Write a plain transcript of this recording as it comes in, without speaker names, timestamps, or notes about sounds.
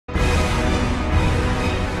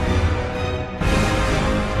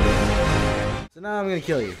So now I'm gonna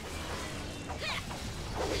kill you.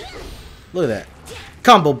 Look at that.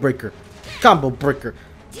 Combo breaker. Combo breaker.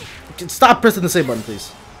 Stop pressing the save button,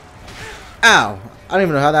 please. Ow. I don't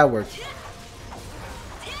even know how that worked.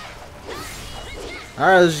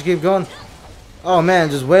 Alright, let's just keep going. Oh man,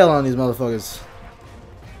 just wail on these motherfuckers.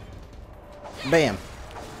 Bam.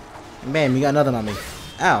 Bam, you got nothing on me.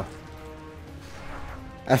 Ow.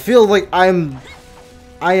 I feel like I am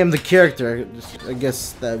the character. I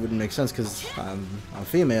guess that wouldn't make sense because I'm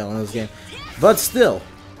female in this game. But still.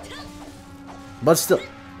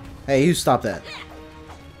 Hey, you stop that.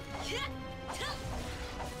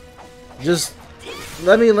 Just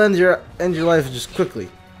let me end your life just quickly.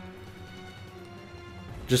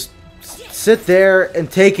 Just sit there and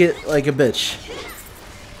take it like a bitch.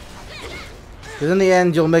 Because in the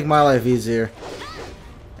end, you'll make my life easier.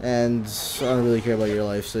 And I don't really care about your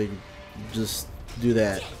life, so you can just do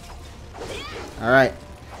that. Alright.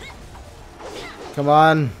 Come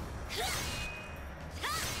on.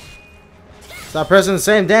 Stop pressing the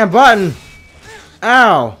same damn button!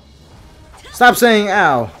 Ow! Stop saying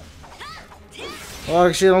ow. Well,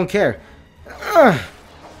 actually, I don't care. I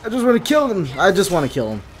just want to kill him. I just want to kill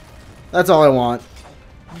him. That's all I want.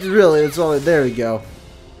 Really, that's all. There we go.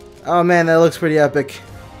 Oh man, that looks pretty epic.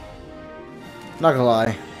 Not gonna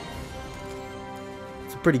lie.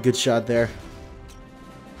 It's a pretty good shot there.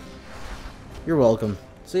 You're welcome.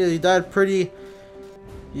 See, you died pretty...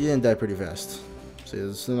 You didn't die pretty fast. See,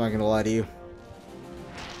 I'm not gonna lie to you.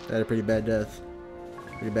 Died a pretty bad death.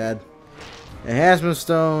 Pretty bad. Enhancement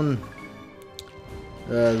stone.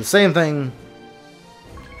 The same thing.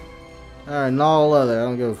 Alright, and all other. I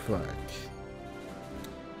don't give a fuck.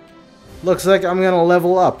 Looks like I'm gonna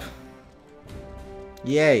level up.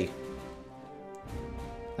 Yay.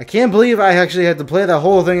 I can't believe I actually had to play that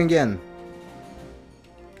whole thing again.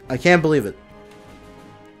 I can't believe it.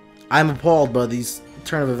 I'm appalled by these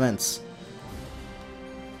turn of events.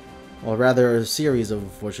 Or rather, a series of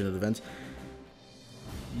unfortunate events.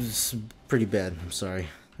 It's pretty bad. I'm sorry.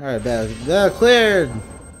 Alright, bad. Cleared!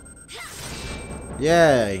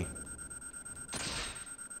 Yay.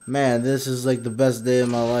 Man, this is like the best day of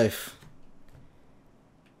my life.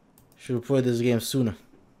 Should have played this game sooner.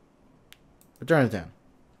 Return to town.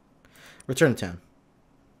 Return to town.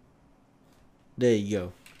 There you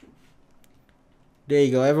go. There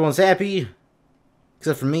you go. Everyone's happy.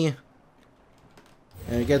 Except for me.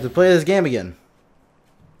 And we get to play this game again.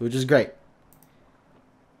 Which is great.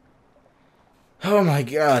 Oh my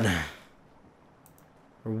god.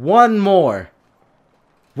 One more.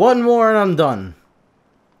 One more and I'm done.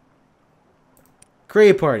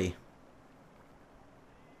 Create party.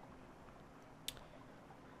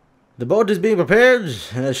 The boat is being prepared,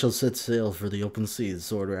 and I shall set sail for the open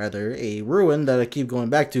seas, or rather, a ruin that I keep going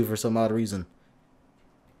back to for some odd reason.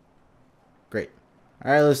 Great.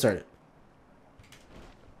 Alright, let's start it.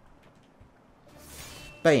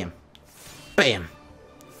 Bam. Bam.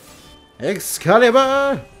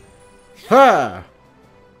 Excalibur! Ha!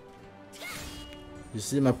 You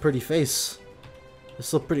see my pretty face? It's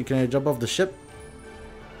so pretty. Can I jump off the ship?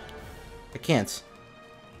 I can't.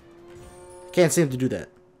 I can't seem to do that.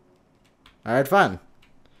 Alright, fine.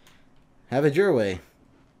 Have it your way.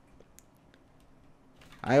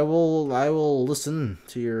 I will listen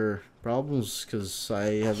to your problems, because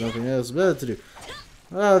I have nothing else better to do.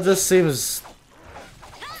 Well, this seems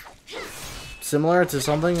similar to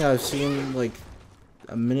something I've seen, like,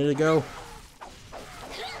 a minute ago.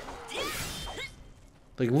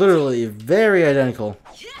 Like, literally, very identical.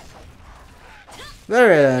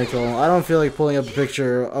 Very identical. I don't feel like pulling up a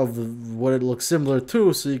picture of what it looks similar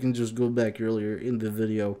to, so you can just go back earlier in the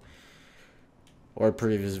video. Or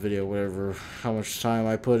previous video, whatever, how much time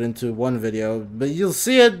I put into one video. But you'll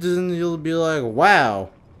see it, and you'll be like, wow.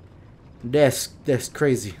 That's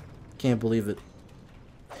crazy. Can't believe it.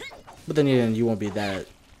 But then again, you won't be that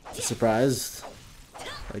surprised.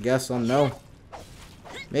 I guess, I don't know.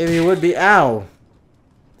 Maybe it would be, ow.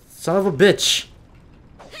 Son of a bitch.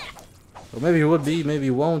 Or maybe he would be, maybe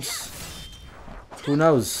he won't. Who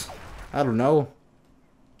knows? I don't know.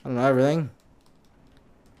 I don't know everything.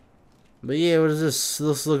 But yeah, what is this?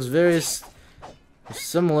 This looks very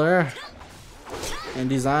similar in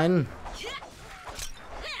design.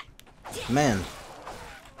 Man.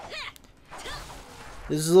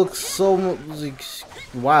 This looks so like,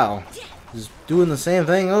 wow. Just doing the same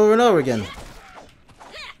thing over and over again.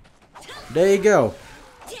 There you go.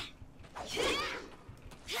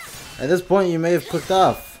 At this point, you may have clicked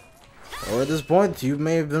off. Or at this point, you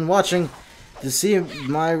may have been watching to see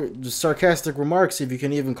my sarcastic remarks, if you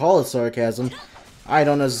can even call it sarcasm. I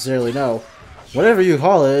don't necessarily know. Whatever you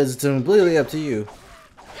call it, it's completely up to you.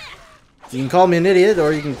 You can call me an idiot,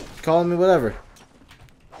 or you can call me whatever.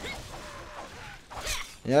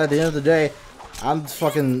 Yeah, at the end of the day, I'm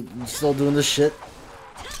fucking still doing this shit.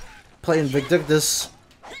 Playing Vindictus.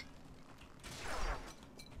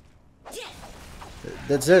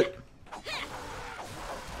 That's it.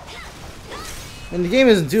 And the game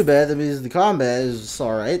isn't too bad. I mean, the combat is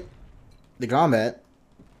alright. The combat.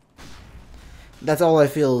 That's all I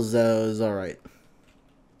feel is alright.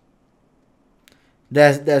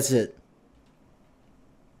 That's it.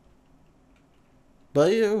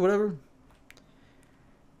 But yeah, whatever.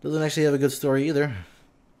 Doesn't actually have a good story either.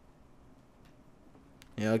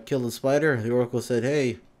 I killed the spider. The oracle said,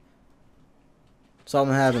 "Hey,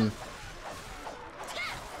 something happened."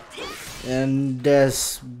 And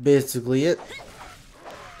that's basically it.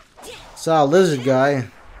 Saw a lizard guy,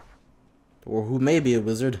 or who may be a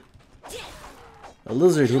wizard. A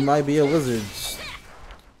lizard who might be a wizard.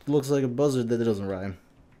 Looks like a buzzard. That doesn't rhyme.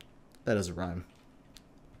 That doesn't rhyme.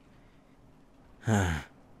 I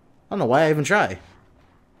don't know why I even try.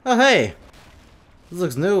 Oh hey! This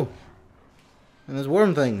looks new. And there's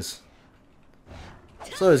worm things.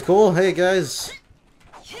 So it's cool. Hey guys.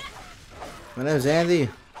 My name's Andy.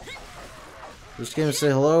 Just came to say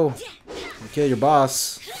hello. And kill your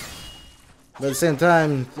boss. But at the same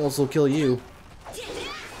time, also kill you.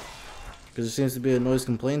 Because there seems to be a noise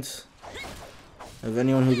complaint of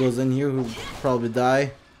anyone who goes in here who probably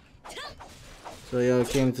die. So I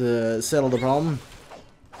came to settle the problem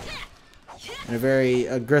in a very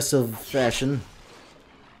aggressive fashion.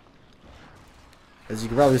 As you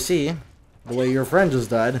can probably see, the way your friend just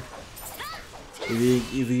died.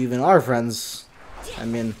 If you even are friends, I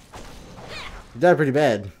mean, you died pretty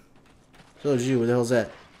bad. So did you. What the hell's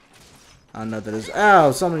that? I don't know what that is.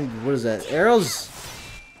 Ow! Somebody. What is that? Arrows?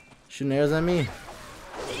 Shooting arrows at me?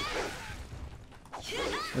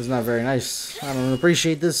 That's not very nice. I don't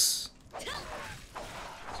appreciate this.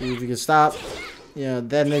 See if you can stop. Yeah,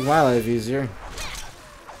 that'd make my life easier.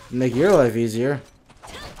 Make your life easier.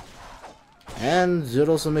 And it'd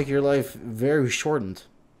also make your life very shortened.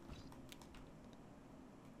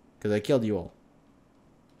 Because I killed you all.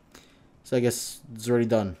 So I guess it's already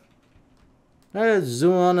done. Alright,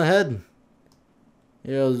 zoom on ahead.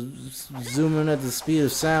 Zooming at the speed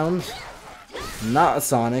of sound. Not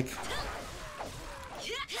Sonic.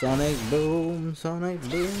 Sonic boom, Sonic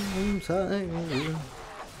boom, Sonic boom.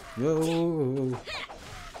 Whoa.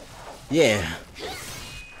 Yeah.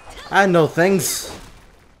 I know things.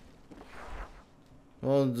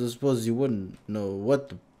 Well, I suppose you wouldn't know what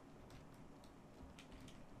the...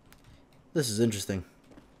 This is interesting.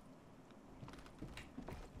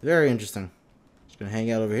 Very interesting. Just gonna hang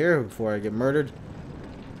out over here before I get murdered.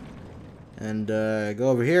 And go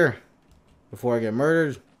over here before I get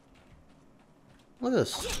murdered. Look at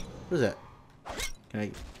this. What is that? Can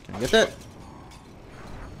I get that?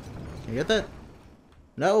 Can I get that?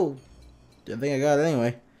 No. I think I got it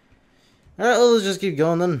anyway. Alright, well, let's just keep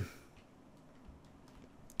going then.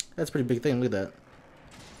 That's a pretty big thing. Look at that.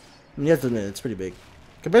 I mean, you have to admit, it's pretty big.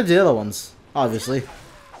 Compared to the other ones, obviously.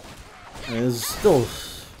 I mean, it's still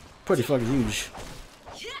pretty fucking huge.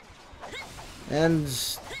 And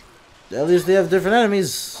at least they have different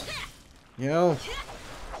enemies. You know?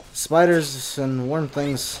 Spiders and worm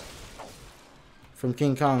things. From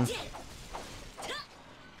King Kong.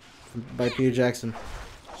 By Peter Jackson.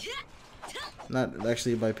 Not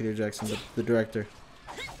actually by Peter Jackson, but the director.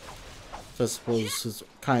 So I suppose it's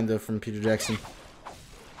kinda from Peter Jackson.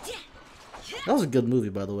 That was a good movie,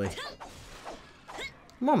 by the way.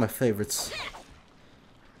 One of my favorites.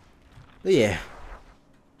 But yeah.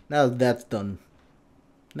 Now that's done.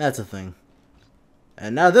 That's a thing.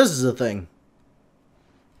 And now this is a thing.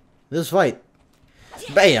 This fight.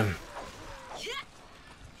 Bam!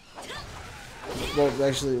 Well,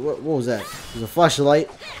 actually, what was that? It was a flashlight.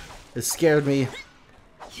 It scared me.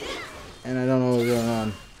 And I don't know what's going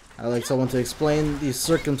on. I'd like someone to explain these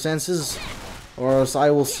circumstances, or else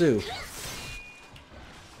I will sue.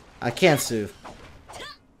 I can't sue.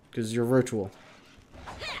 Because you're virtual.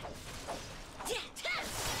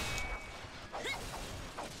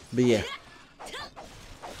 But yeah.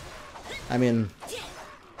 I mean,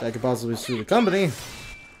 I could possibly sue the company.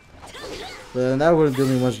 But that wouldn't do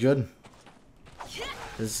me much good.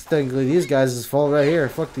 It's technically these guys' fault right here.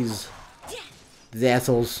 Fuck these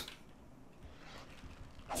assholes.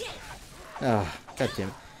 Oh,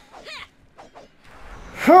 goddamn.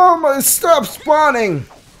 Oh my, stop spawning!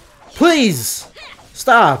 Please!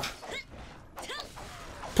 Stop!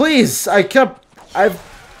 Please! I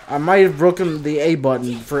might have broken the A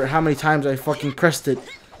button for how many times I fucking pressed it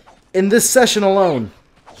in this session alone.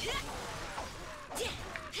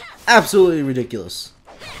 Absolutely ridiculous.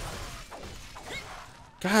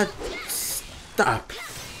 God, stop.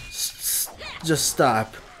 Just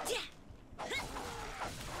stop.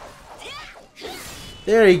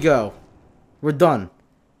 There you go. We're done.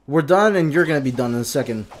 We're done, and you're gonna be done in a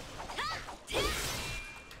second.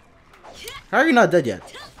 How are you not dead yet?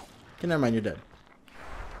 Okay, never mind, you're dead.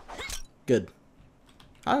 Good.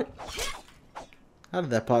 How did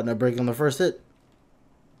that pot not break on the first hit?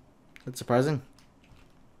 That's surprising.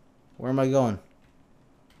 Where am I going?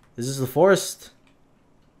 Is this the forest?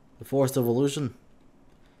 The forest evolution?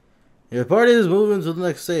 Your party is moving to the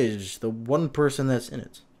next stage. The one person that's in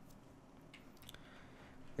it.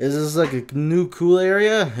 Is this like a new cool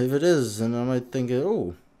area? If it is, then I might think,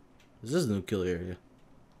 oh, this is a new cool area.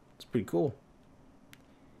 It's pretty cool.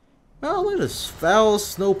 Oh, look at this. Foul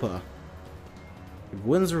Snowpaw.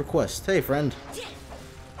 Wins request. Hey, friend.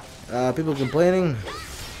 People complaining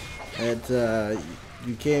that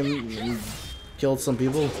you came and killed some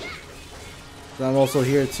people. So I'm also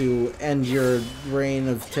here to end your reign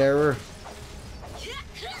of terror.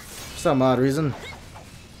 For some odd reason.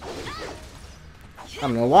 I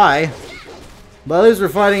don't know why. But at least we're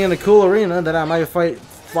fighting in a cool arena that I might fight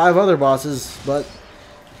 5 other bosses. But,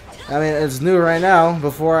 I mean, it's new right now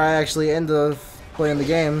before I actually end up playing the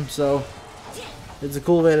game. So, it's a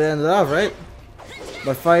cool way to end it off, right?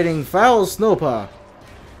 By fighting Foul Snowpaw.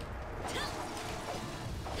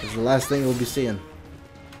 This is the last thing we'll be seeing.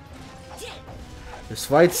 This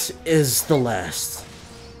fight is the last.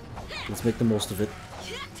 Let's make the most of it.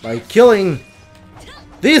 By killing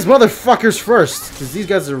these motherfuckers first. Because these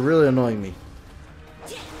guys are really annoying me.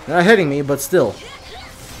 They're not hitting me, but still.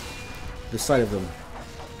 The sight of them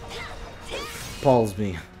appalls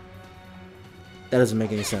me. That doesn't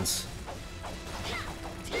make any sense.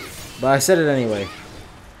 But I said it anyway.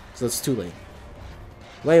 So it's too late.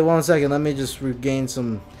 Wait 1 second, let me just regain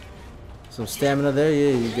some stamina there.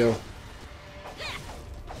 Yeah, you go.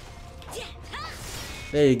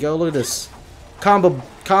 There you go, look at this. Combo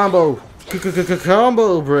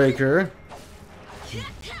breaker.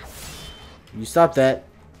 You stop that.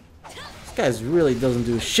 This guy's really doesn't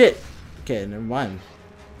do shit. Okay, never mind.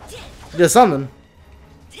 He did something.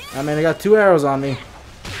 I mean, I got 2 arrows on me.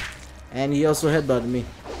 And he also headbutted me.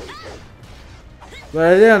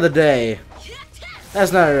 But at the end of the day,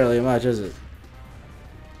 that's not really much, is it?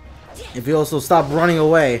 If you also stop running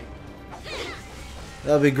away,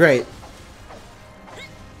 that would be great.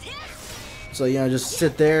 So, you know, just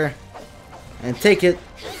sit there and take it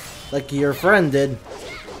like your friend did.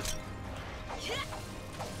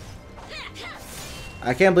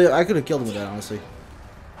 I can't believe I could have killed him with that, honestly.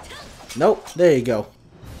 Nope, there you go.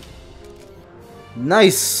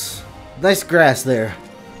 Nice. Nice grass there.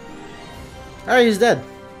 Alright, he's dead.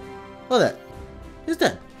 Look at that. He's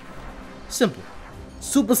dead. Simple.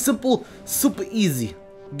 Super simple, super easy.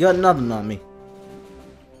 Got nothing on me.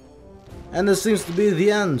 And this seems to be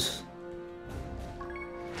the end.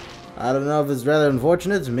 I don't know if it's rather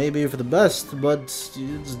unfortunate, maybe for the best, but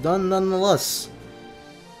it's done nonetheless.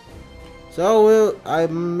 So,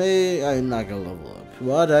 I'm not gonna level up,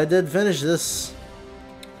 but I did finish this.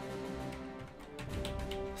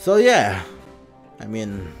 So yeah, I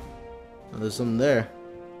mean, there's something there.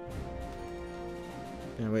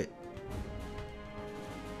 Can I wait?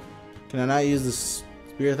 Can I not use this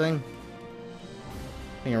spear thing?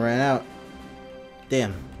 I think I ran out.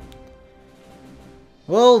 Damn.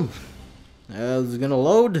 Well, it's gonna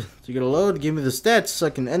load. It's gonna load. Give me the stats so I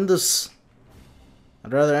can end this.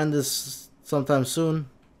 I'd rather end this sometime soon.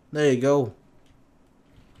 There you go.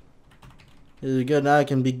 This is good. Now I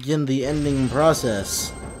can begin the ending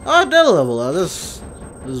process. Oh, I did level up. This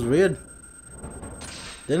is weird.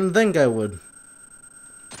 Didn't think I would.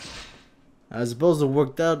 I suppose it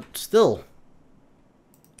worked out still.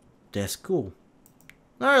 That's cool.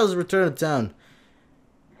 Alright, let's return to town.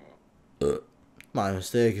 My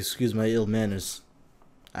mistake, excuse my ill manners.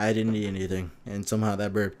 I didn't eat anything, and somehow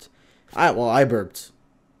that burped. I burped.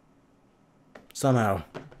 Somehow.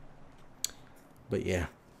 But yeah,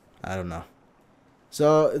 I don't know.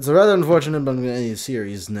 So, it's rather unfortunate, but I'm going to end the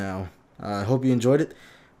series now. I hope you enjoyed it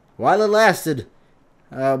while it lasted.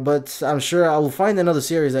 But I'm sure I will find another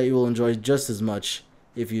series that you will enjoy just as much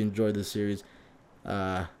if you enjoyed this series.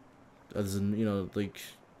 As in, you know, like,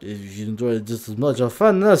 if you enjoyed it just as much, I'll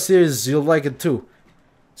find another series you'll like it too.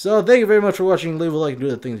 So, thank you very much for watching. Leave a like and do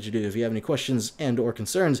the things that you do. If you have any questions and or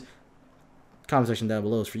concerns, comment section down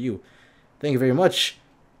below is for you. Thank you very much.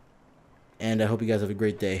 And I hope you guys have a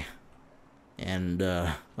great day. And,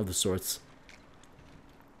 of the sorts.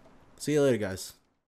 See you later, guys.